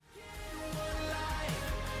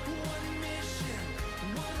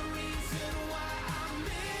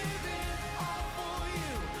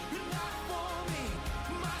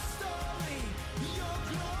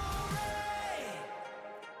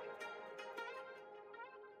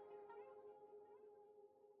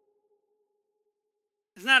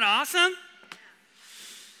Isn't that awesome?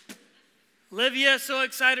 Olivia, so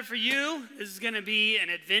excited for you. This is going to be an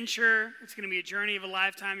adventure. It's going to be a journey of a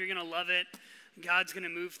lifetime. You're going to love it. God's going to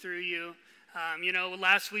move through you.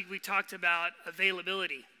 Last week we talked about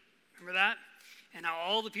availability. Remember that? And how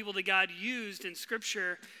all the people that God used in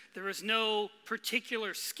Scripture, there was no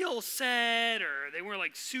particular skill set, or they weren't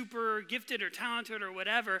like super gifted or talented or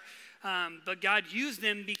whatever, but God used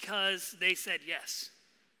them because they said yes,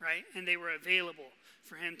 right? And they were available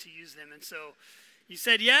for him to use them. And so you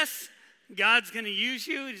said yes, God's going to use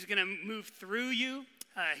you. He's going to move through you.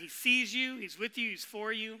 He sees you. He's with you. He's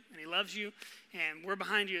for you. And he loves you. And we're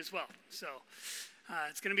behind you as well. So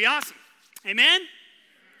it's going to be awesome. Amen?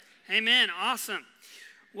 Amen. Awesome.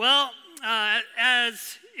 Well,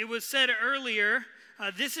 as it was said earlier,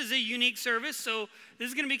 this is a unique service. So this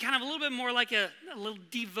is going to be kind of a little bit more like a little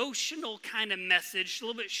devotional kind of message, a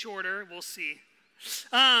little bit shorter. We'll see.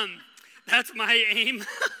 That's my aim.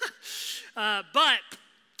 But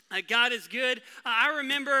God is good. I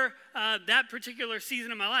remember that particular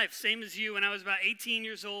season of my life, same as you, when I was about 18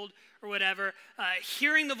 years old or whatever.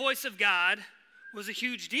 Hearing the voice of God was a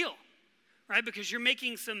huge deal, right? Because you're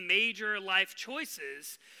making some major life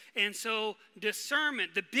choices. And so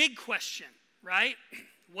discernment, the big question, right?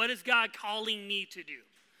 What is God calling me to do?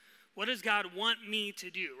 What does God want me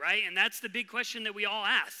to do, right? And that's the big question that we all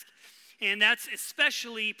ask. And that's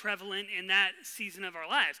especially prevalent in that season of our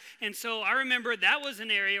lives. And so I remember that was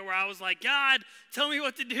an area where I was like, God, tell me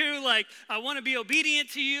what to do. Like, I want to be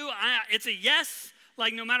obedient to you. It's a yes.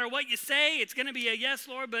 Like, no matter what you say, it's going to be a yes,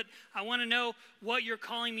 Lord. But I want to know what you're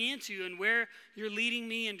calling me into and where you're leading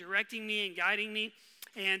me and directing me and guiding me.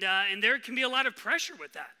 And there can be a lot of pressure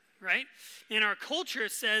with that, right? And our culture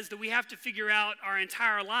says that we have to figure out our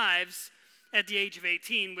entire lives at the age of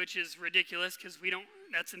 18, which is ridiculous because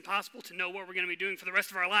that's impossible to know what we're going to be doing for the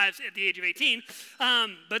rest of our lives at the age of 18.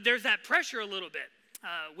 But there's that pressure a little bit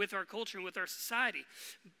with our culture and with our society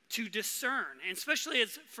to discern. And especially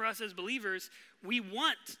for us as believers, we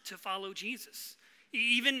want to follow Jesus,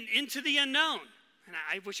 even into the unknown. And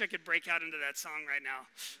I wish I could break out into that song right now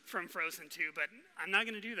from Frozen 2, but I'm not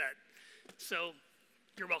going to do that. So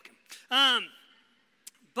you're welcome.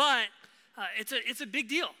 But it's a big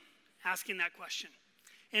deal asking that question.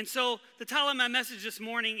 And so the title of my message this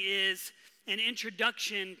morning is an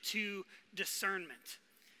introduction to discernment.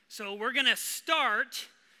 So we're going to start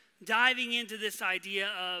diving into this idea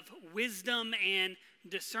of wisdom and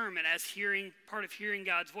discernment as part of hearing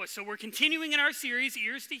God's voice. So we're continuing in our series,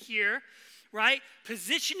 Ears to Hear, right?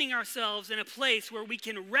 Positioning ourselves in a place where we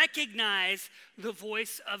can recognize the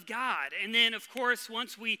voice of God. And then, of course,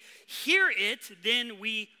 once we hear it, then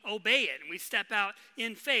we obey it. And we step out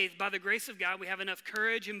in faith. By the grace of God, we have enough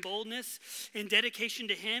courage and boldness and dedication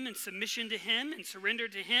to him and submission to him and surrender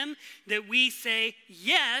to him that we say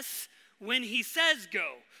yes when he says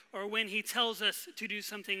go, or when he tells us to do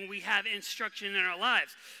something. We have instruction in our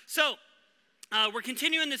lives. So, we're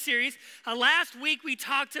continuing the series. Last week we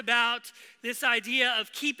talked about this idea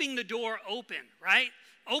of keeping the door open, right?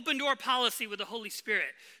 Open door policy with the Holy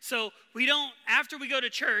Spirit. So after we go to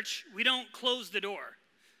church, we don't close the door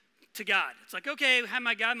to God. It's like, okay, I had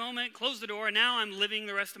my God moment, close the door, and now I'm living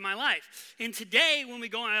the rest of my life. And today, when we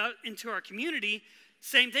go out into our community,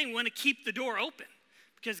 same thing, we want to keep the door open.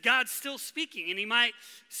 Because God's still speaking, and he might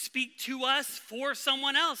speak to us for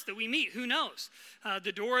someone else that we meet. Who knows?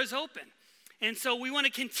 The door is open. And so we want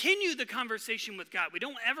to continue the conversation with God. We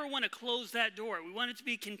don't ever want to close that door. We want it to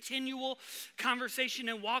be continual conversation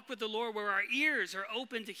and walk with the Lord where our ears are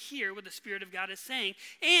open to hear what the Spirit of God is saying.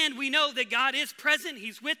 And we know that God is present.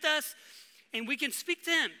 He's with us. And we can speak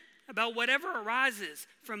to him about whatever arises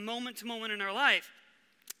from moment to moment in our life,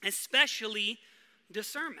 especially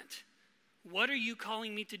discernment. What are you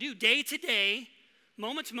calling me to do? Day to day,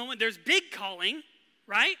 moment to moment, there's big calling,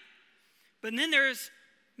 right? But then there's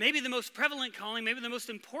maybe the most prevalent calling, maybe the most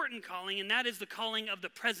important calling, and that is the calling of the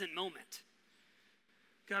present moment.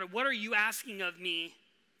 God, what are you asking of me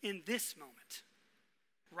in this moment?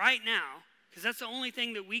 Right now, because that's the only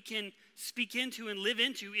thing that we can speak into and live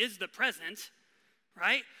into is the present,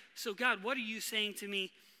 right? So God, what are you saying to me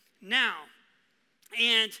now?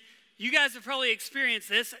 And you guys have probably experienced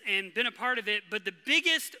this and been a part of it, but the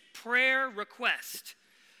biggest prayer request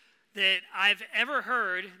that I've ever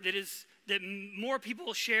heard that more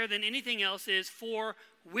people share than anything else is for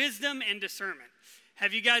wisdom and discernment.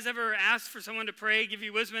 Have you guys ever asked for someone to pray, give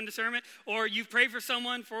you wisdom and discernment? Or you've prayed for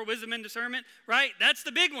someone for wisdom and discernment, right? That's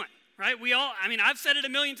the big one, right? I've said it a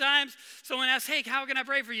million times. Someone asks, hey, how can I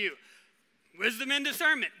pray for you? Wisdom and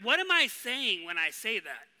discernment. What am I saying when I say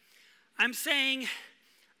that? I'm saying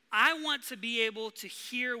I want to be able to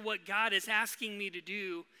hear what God is asking me to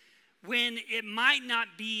do when it might not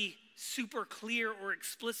be super clear or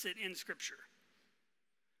explicit in Scripture,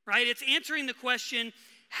 right? It's answering the question,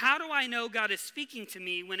 how do I know God is speaking to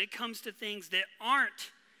me when it comes to things that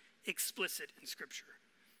aren't explicit in Scripture?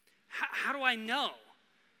 How do I know,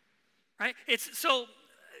 right? So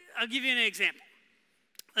I'll give you an example.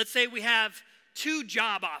 Let's say we have 2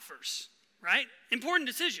 job offers, right? Important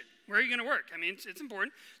decision. Where are you going to work? I mean, it's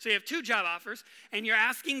important. So you have 2 job offers, and you're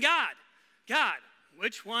asking God,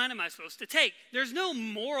 which one am I supposed to take? There's no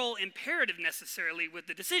moral imperative necessarily with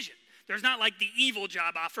the decision. There's not like the evil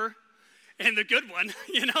job offer and the good one,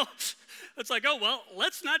 It's like, oh, well,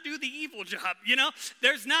 let's not do the evil job,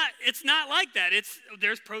 it's not like that.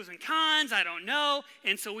 There's pros and cons, I don't know,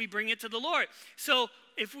 and so we bring it to the Lord. So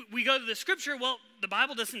if we go to the Scripture, well, the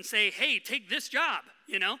Bible doesn't say, hey, take this job,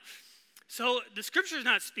 So the Scripture is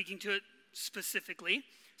not speaking to it specifically.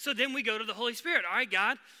 So then we go to the Holy Spirit. All right,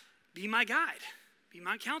 God, be my guide, be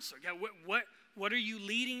my counselor. God, what are you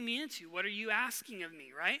leading me into? What are you asking of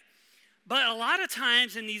me, right? But a lot of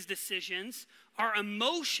times in these decisions, our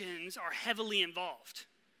emotions are heavily involved,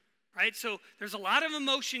 right? So there's a lot of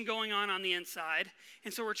emotion going on the inside.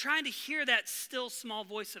 And so we're trying to hear that still small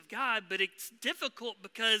voice of God, but it's difficult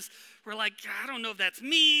because we're like, I don't know if that's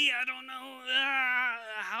me. I don't know.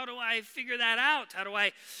 How do I figure that out? How do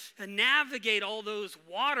I navigate all those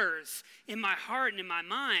waters in my heart and in my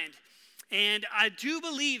mind? And I do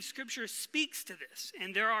believe Scripture speaks to this.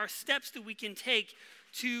 And there are steps that we can take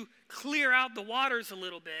to clear out the waters a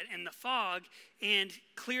little bit and the fog and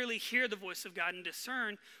clearly hear the voice of God and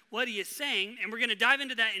discern what he is saying. And we're going to dive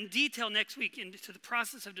into that in detail next week into the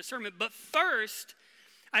process of discernment. But first,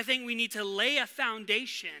 I think we need to lay a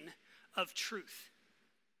foundation of truth.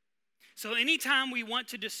 So anytime we want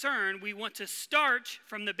to discern, we want to start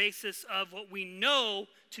from the basis of what we know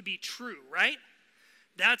to be true, right?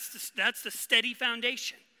 That's the steady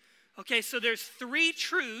foundation. Okay, so there's 3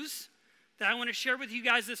 truths that I want to share with you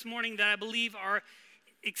guys this morning that I believe are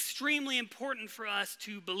extremely important for us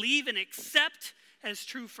to believe and accept as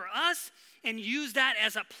true for us and use that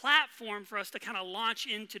as a platform for us to kind of launch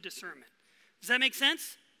into discernment. Does that make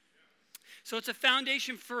sense? So it's a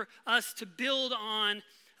foundation for us to build on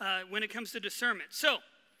when it comes to discernment. So,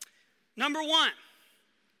 number 1,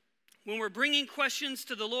 when we're bringing questions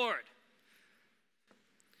to the Lord,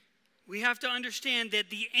 we have to understand that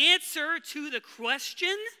the answer to the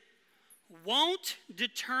question won't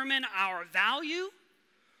determine our value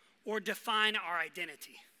or define our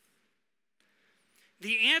identity.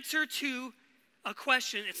 The answer to a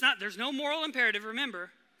question, there's no moral imperative, remember.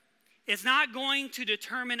 It's not going to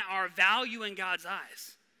determine our value in God's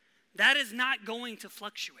eyes. That is not going to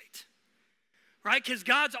fluctuate, right? Because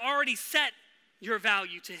God's already set your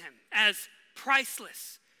value to him as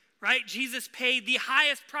priceless, right? Jesus paid the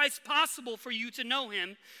highest price possible for you to know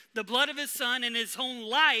him, the blood of his son and his own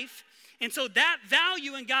life. And so that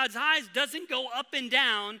value in God's eyes doesn't go up and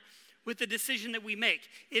down with the decision that we make.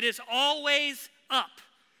 It is always up.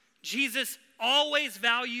 Jesus always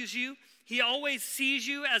values you. He always sees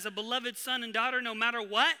you as a beloved son and daughter no matter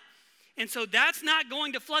what. And so that's not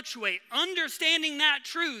going to fluctuate. Understanding that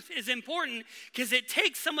truth is important because it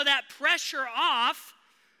takes some of that pressure off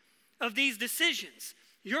of these decisions.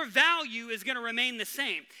 Your value is going to remain the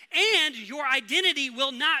same. And your identity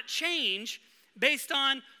will not change based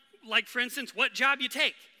on, like, for instance, what job you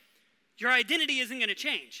take. Your identity isn't going to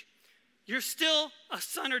change. You're still a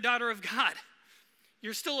son or daughter of God.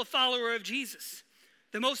 You're still a follower of Jesus.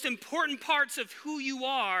 The most important parts of who you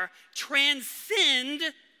are transcend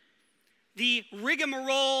the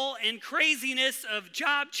rigmarole and craziness of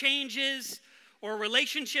job changes or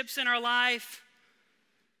relationships in our life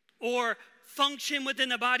or function within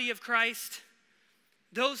the body of Christ.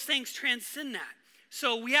 Those things transcend that.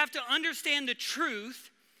 So we have to understand the truth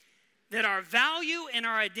that our value and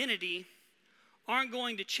our identity aren't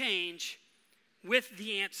going to change with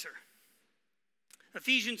the answer.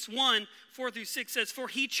 Ephesians 1, 4-6 says, "For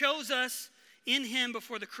he chose us in him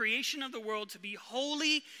before the creation of the world to be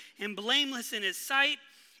holy and blameless in his sight.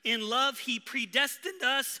 In love, he predestined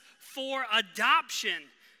us for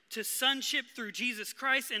adoption to sonship through Jesus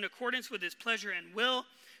Christ in accordance with his pleasure and will,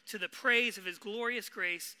 to the praise of his glorious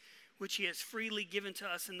grace, which he has freely given to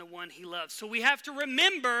us in the one he loves." So we have to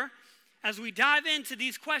remember, as we dive into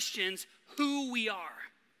these questions, who we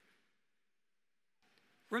are.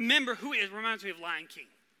 Remember who is. Reminds me of Lion King,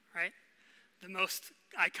 right? The most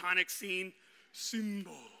iconic scene. Simba,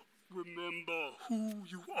 remember who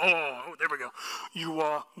you are. Oh, there we go. You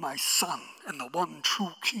are my son and the one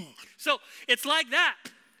true king. So it's like that.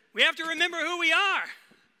 We have to remember who we are,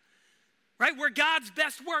 right? right? We're God's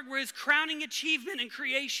best work. We're his crowning achievement in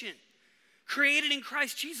creation, created in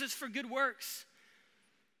Christ Jesus for good works.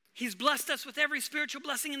 He's blessed us with every spiritual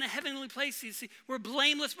blessing in the heavenly places. We're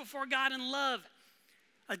blameless before God in love,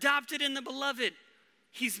 adopted in the beloved.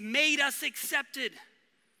 He's made us accepted.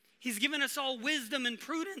 He's given us all wisdom and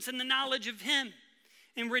prudence and the knowledge of him,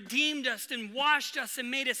 and redeemed us and washed us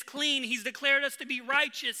and made us clean. He's declared us to be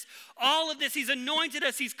righteous. All of this, he's anointed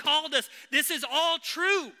us. He's called us. This is all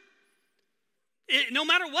true. No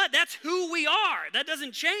matter what, that's who we are. That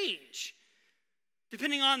doesn't change,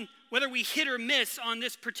 depending on whether we hit or miss on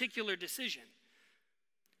this particular decision.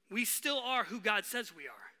 We still are who God says we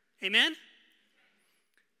are. Amen?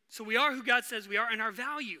 So we are who God says we are, and our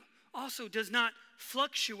value also does not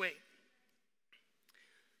fluctuate.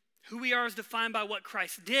 Who we are is defined by what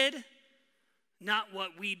Christ did, not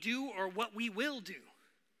what we do or what we will do.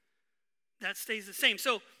 That stays the same.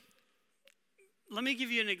 So let me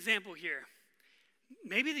give you an example here.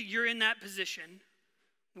 Maybe that you're in that position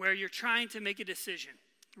where you're trying to make a decision,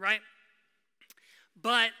 right?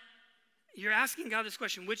 But you're asking God this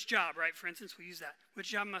question, which job, right? For instance, we'll use that. Which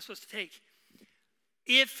job am I supposed to take?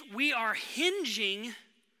 If we are hinging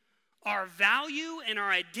our value and our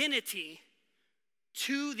identity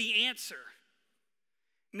to the answer,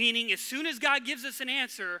 meaning as soon as God gives us an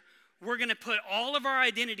answer, we're going to put all of our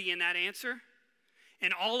identity in that answer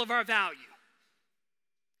and all of our value,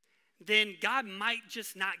 then God might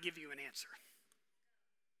just not give you an answer.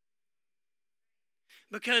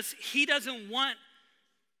 Because he doesn't want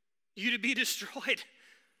you to be destroyed.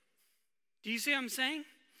 Do you see what I'm saying?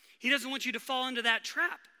 He doesn't want you to fall into that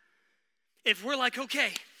trap. If we're like,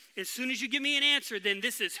 okay, as soon as you give me an answer, then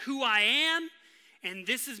this is who I am and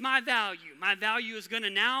this is my value. My value is going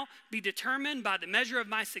to now be determined by the measure of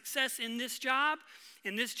my success in this job,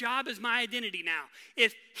 and this job is my identity now.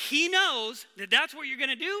 If he knows that that's what you're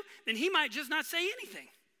going to do, then he might just not say anything.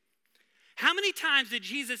 How many times did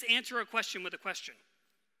Jesus answer a question with a question?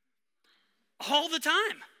 All the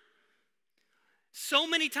time. So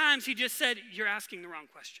many times he just said, you're asking the wrong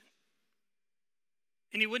question.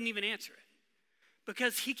 And he wouldn't even answer it.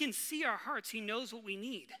 Because he can see our hearts. He knows what we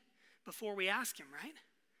need before we ask him, right?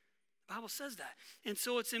 The Bible says that. And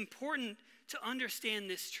so it's important to understand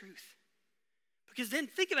this truth. Because then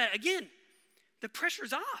think about it. Again, the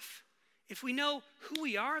pressure's off. If we know who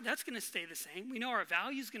we are, that's going to stay the same. We know our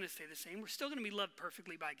value is going to stay the same. We're still going to be loved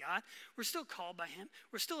perfectly by God. We're still called by him.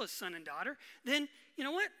 We're still his son and daughter. Then, you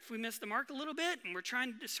know what? If we miss the mark a little bit and we're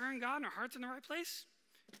trying to discern God and our heart's in the right place,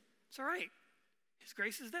 it's all right. His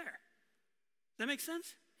grace is there. Does that make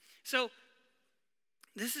sense? So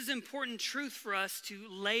this is important truth for us to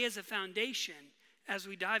lay as a foundation as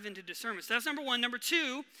we dive into discernment. So that's number one. Number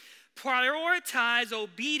two, prioritize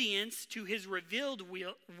obedience to his revealed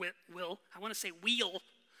will. I want to say wheel.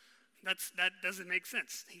 That doesn't make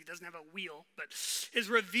sense. He doesn't have a wheel, but his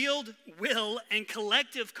revealed will and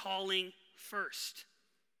collective calling first.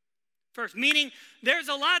 First, meaning there's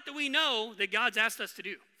a lot that we know that God's asked us to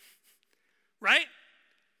do, right?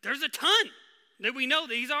 There's a ton that we know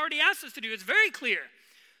that he's already asked us to do. It's very clear.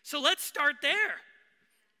 So let's start there.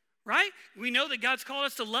 Right? We know that God's called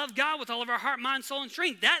us to love God with all of our heart, mind, soul, and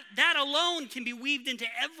strength. That alone can be weaved into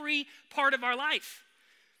every part of our life.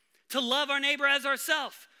 To love our neighbor as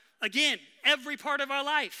ourselves. Again, every part of our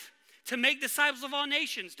life. To make disciples of all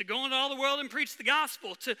nations. To go into all the world and preach the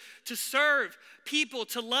gospel. To serve people.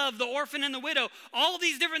 To love the orphan and the widow. All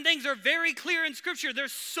these different things are very clear in Scripture.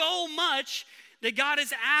 There's so much that God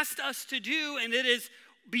has asked us to do, and it is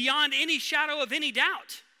beyond any shadow of any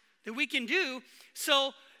doubt that we can do.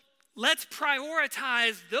 So let's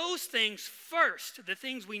prioritize those things first, the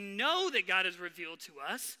things we know that God has revealed to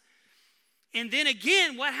us. And then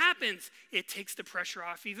again, what happens? It takes the pressure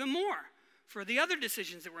off even more for the other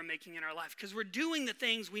decisions that we're making in our life, because we're doing the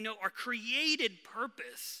things we know are created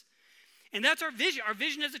purpose. And that's our vision. Our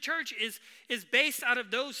vision as a church is based out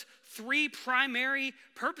of those three primary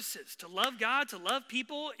purposes: to love God, to love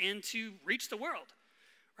people, and to reach the world,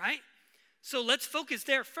 right? So let's focus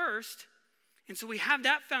there first. And so we have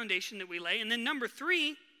that foundation that we lay. And then number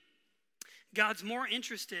three, God's more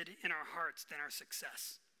interested in our hearts than our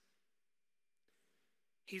success.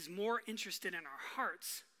 He's more interested in our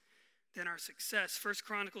hearts than our success. 1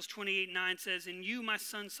 Chronicles 28:9 says, "And you, my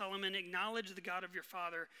son Solomon, acknowledge the God of your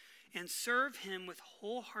father and serve him with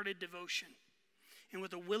wholehearted devotion and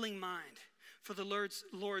with a willing mind. For the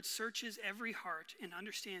Lord searches every heart and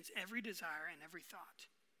understands every desire and every thought."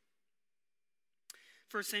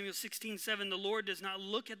 1 Samuel 16:7, "The Lord does not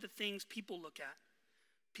look at the things people look at.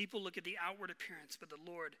 People look at the outward appearance, but the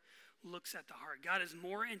Lord looks at the heart." God is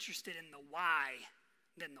more interested in the why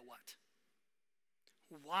than the what.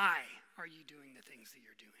 why are you doing the things that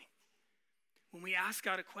you're doing? When we ask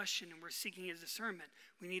God a question and we're seeking his discernment,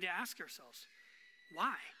 we need to ask ourselves,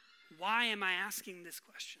 why? Why am I asking this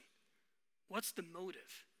question? What's the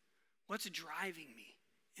motive? What's driving me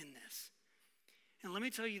in this? And let me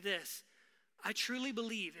tell you this, I truly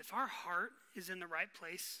believe if our heart is in the right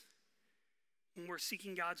place when we're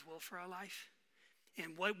seeking God's will for our life,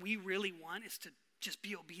 and what we really want is to just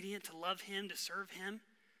be obedient, to love him, to serve him,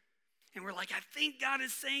 and we're like, I think God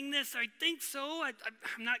is saying this, I think so,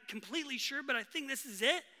 I'm not completely sure, but I think this is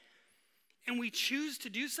it, and we choose to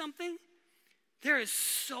do something, there is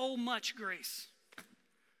so much grace.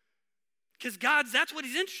 Because that's what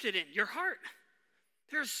he's interested in, your heart.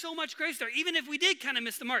 There's so much grace there, even if we did kind of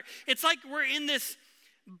miss the mark. It's like we're in this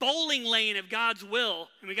bowling lane of God's will,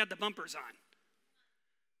 and we got the bumpers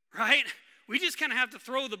on, right? We just kind of have to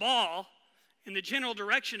throw the ball in the general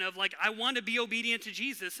direction of like, I want to be obedient to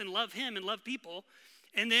Jesus and love him and love people,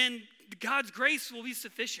 and then God's grace will be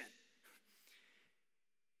sufficient.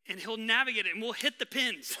 And he'll navigate it, and we'll hit the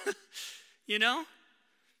pins, you know?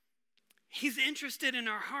 He's interested in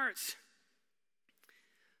our hearts.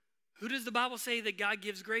 Who does the Bible say that God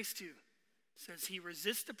gives grace to? It says he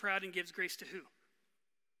resists the proud and gives grace to who?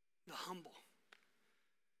 The humble.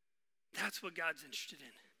 That's what God's interested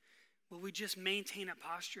in. Will we just maintain a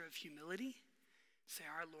posture of humility? Say,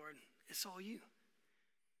 all right, Lord, it's all you.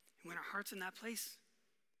 And when our heart's in that place,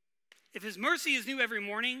 if his mercy is new every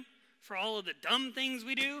morning for all of the dumb things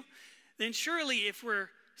we do, then surely if we're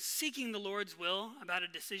seeking the Lord's will about a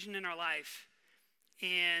decision in our life,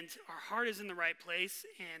 and our heart is in the right place,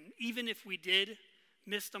 and even if we did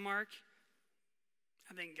miss the mark,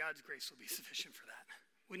 I think God's grace will be sufficient for that.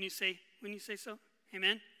 Wouldn't you say so?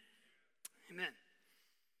 Amen? Amen.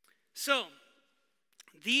 So,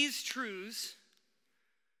 these truths,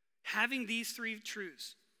 having these three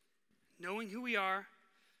truths, knowing who we are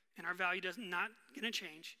and our value not going to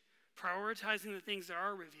change, prioritizing the things that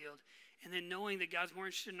are revealed, and then knowing that God's more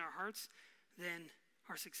interested in our hearts than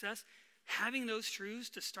our success, having those truths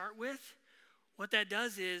to start with, what that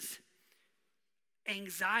does is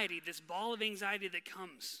anxiety, this ball of anxiety that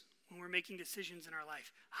comes when we're making decisions in our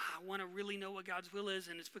life. I want to really know what God's will is,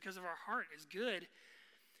 and it's because of our heart is good.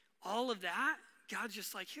 All of that, God's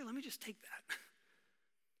just like, here, let me just take that.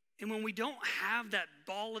 And when we don't have that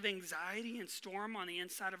ball of anxiety and storm on the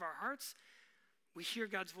inside of our hearts, we hear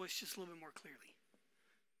God's voice just a little bit more clearly,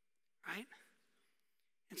 right?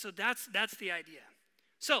 And so that's the idea.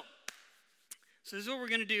 So this is what we're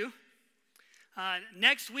going to do.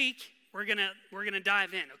 Next week, we're gonna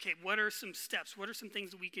dive in. Okay, what are some steps? What are some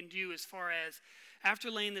things that we can do as far as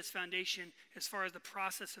after laying this foundation, as far as the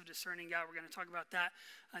process of discerning God? We're going to talk about that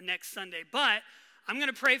next Sunday. But I'm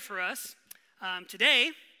going to pray for us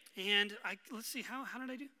today. And let's see, how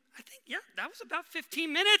did I do? I think, yeah, that was about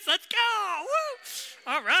 15 minutes. Let's go.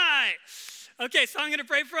 Woo! All right. Okay, so I'm going to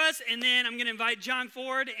pray for us, and then I'm going to invite John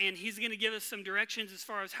forward, and he's going to give us some directions as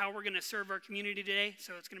far as how we're going to serve our community today.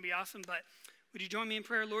 So it's going to be awesome. But would you join me in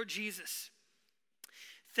prayer? Lord Jesus,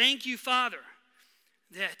 thank you, Father,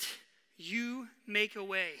 that you make a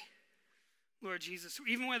way, Lord Jesus,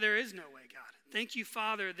 even where there is no way, God. Thank you,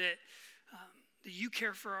 Father, that you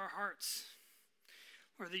care for our hearts,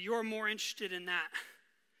 or that you're more interested in that.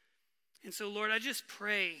 And so, Lord, I just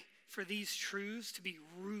pray for these truths to be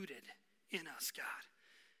rooted in us, God,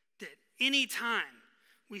 that any time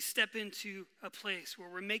we step into a place where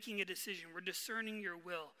we're making a decision, we're discerning your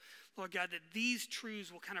will, Lord God, that these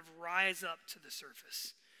truths will kind of rise up to the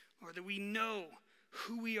surface, or that we know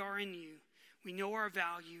who we are in you, we know our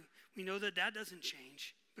value, we know that doesn't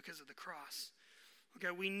change because of the cross.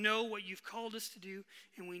 Okay, we know what you've called us to do,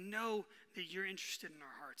 and we know that you're interested in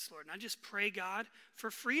our hearts, Lord. And I just pray, God, for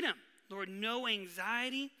freedom. Lord, no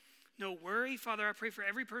anxiety, no worry. Father, I pray for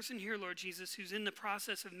every person here, Lord Jesus, who's in the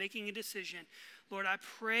process of making a decision. Lord, I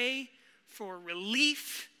pray for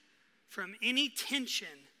relief from any tension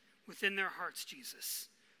within their hearts, Jesus.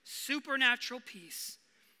 Supernatural peace,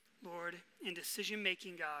 Lord, in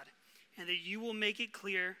decision-making, God, and that you will make it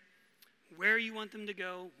clear where you want them to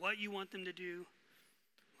go, what you want them to do.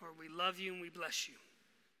 Lord, we love you and we bless you.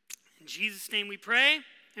 In Jesus' name we pray.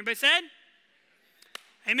 Everybody said?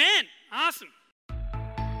 Amen. Awesome.